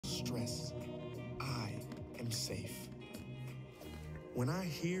stress. I am safe. When I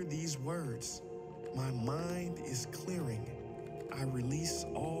hear these words, my mind is clearing. I release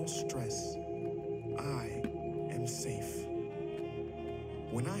all stress. I am safe.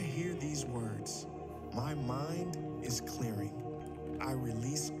 When I hear these words, my mind is clearing. I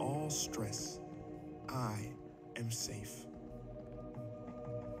release all stress. I am safe.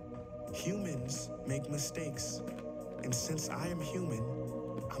 Humans make mistakes, and since I am human,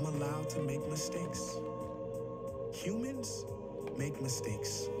 I'm allowed to make mistakes. Humans make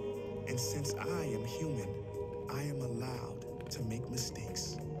mistakes, and since I am human, I am allowed to make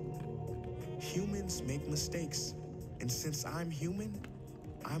mistakes. Humans make mistakes, and since I'm human,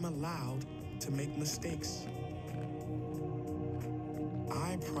 I'm allowed to make mistakes.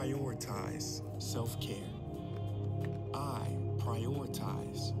 I prioritize self-care. I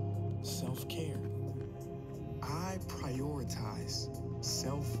prioritize self-care. I prioritize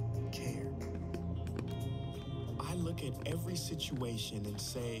self-care. I look at every situation and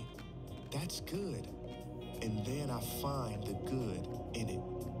say, that's good, and then I find the good in it.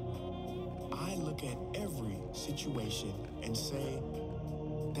 I look at every situation and say,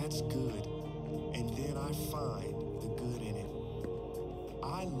 that's good, and then I find the good in it.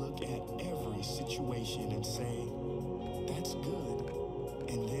 I look at every situation and say, that's good,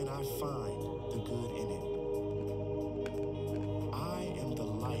 and then I find the good in it. I am the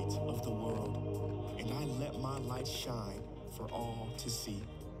light of the world, and I let my light shine for all to see.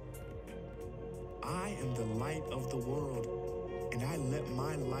 I am the light of the world, and I let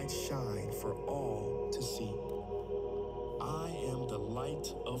my light shine for all to see. I am the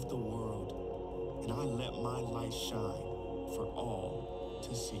light of the world, and I let my light shine for all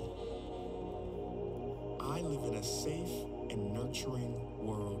to see. I live in a safe and nurturing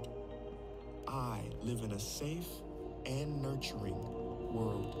world. I live in a safe and nurturing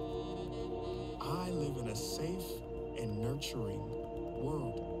world. I live in a safe and nurturing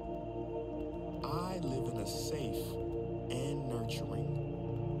world. I live in a safe and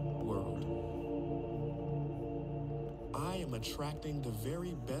nurturing world. I am attracting the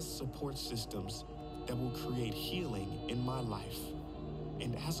very best support systems that will create healing in my life.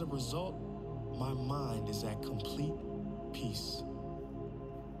 And as a result, my mind is at complete peace.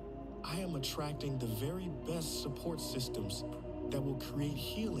 I am attracting the very best support systems that will create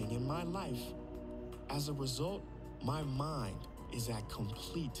healing in my life. As a result, my mind is at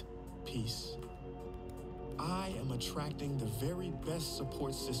complete peace. I am attracting the very best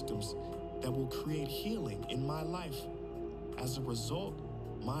support systems that will create healing in my life. As a result,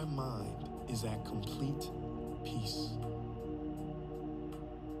 my mind is at complete peace.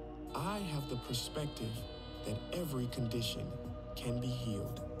 I have the perspective that every condition can be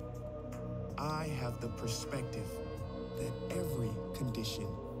healed. I have the perspective that every condition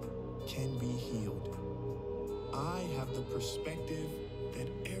can be healed. I have the perspective that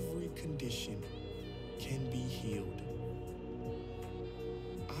every condition can be healed.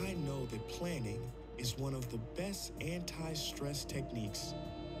 I know that planning is one of the best anti-stress techniques,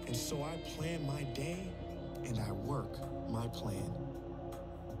 and so I plan my day and I work my plan.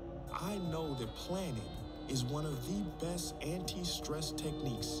 I know that planning is one of the best anti-stress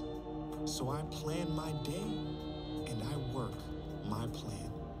techniques, so I plan my day and I work my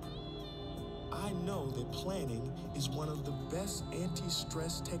plan. I know that planning is one of the best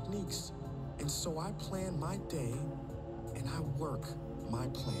anti-stress techniques, and so I plan my day and I work my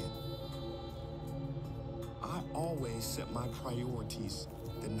plan. I always set my priorities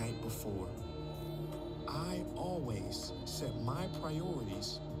the night before. I always set my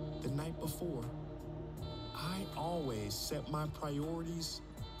priorities the night before. I always set my priorities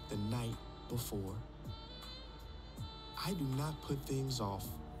the night before. I do not put things off.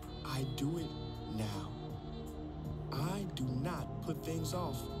 I do it now. I do not put things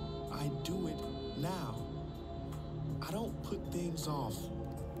off. I do it now. I don't put things off.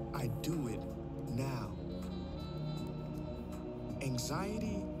 I do it now.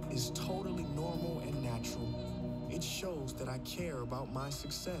 Anxiety is totally normal and natural. It shows that I care about my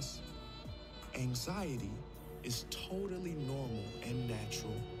success. Anxiety is totally normal and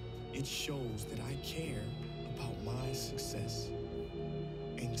natural. It shows that I care about my success.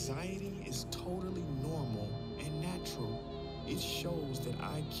 Anxiety is totally normal and natural. It shows that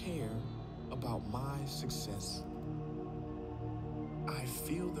I care about my success. I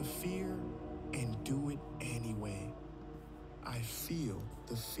feel the fear and do it anyway. I feel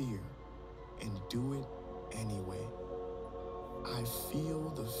the fear and do it anyway. I feel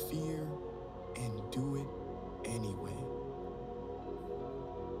the fear and do it anyway.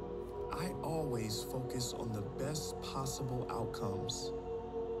 I always focus on the best possible outcomes.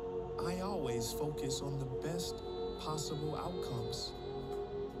 I always focus on the best possible outcomes.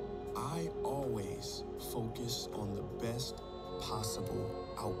 I always focus on the best possible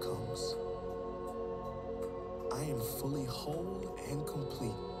outcomes. I am fully whole and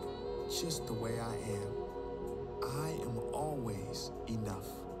complete, just the way I am. I am always enough.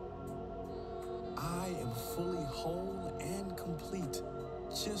 I am fully whole and complete,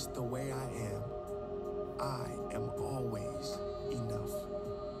 just the way I am. I am always enough.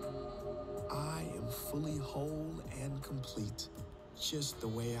 I am fully whole and complete, just the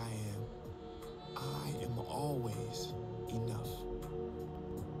way I am. I am always enough.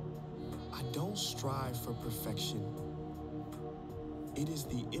 I don't strive for perfection. It is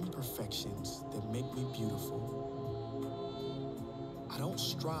the imperfections that make me beautiful. I don't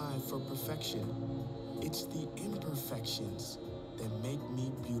strive for perfection. It's the imperfections that make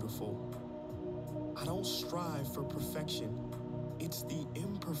me beautiful. I don't strive for perfection. It's the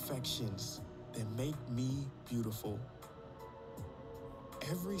imperfections that make me beautiful.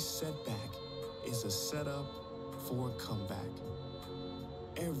 Every setback is a setup for a comeback.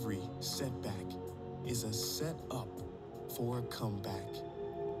 Every setback is a setup for a comeback.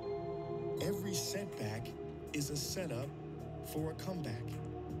 Every setback is a setup for a comeback.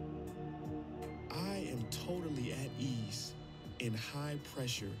 I am totally at ease in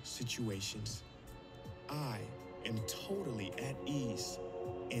high-pressure situations. I am totally at ease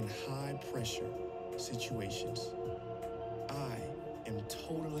in high-pressure situations. I am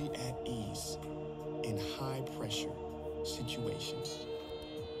totally at ease in high-pressure situations.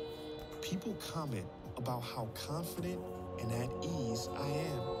 People comment about how confident and at ease I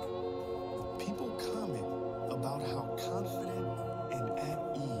am. People comment about how confident and at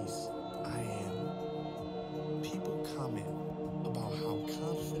ease I am. People comment about how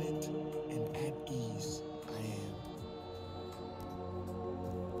confident and at ease I am.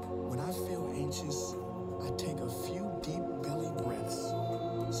 When I feel anxious,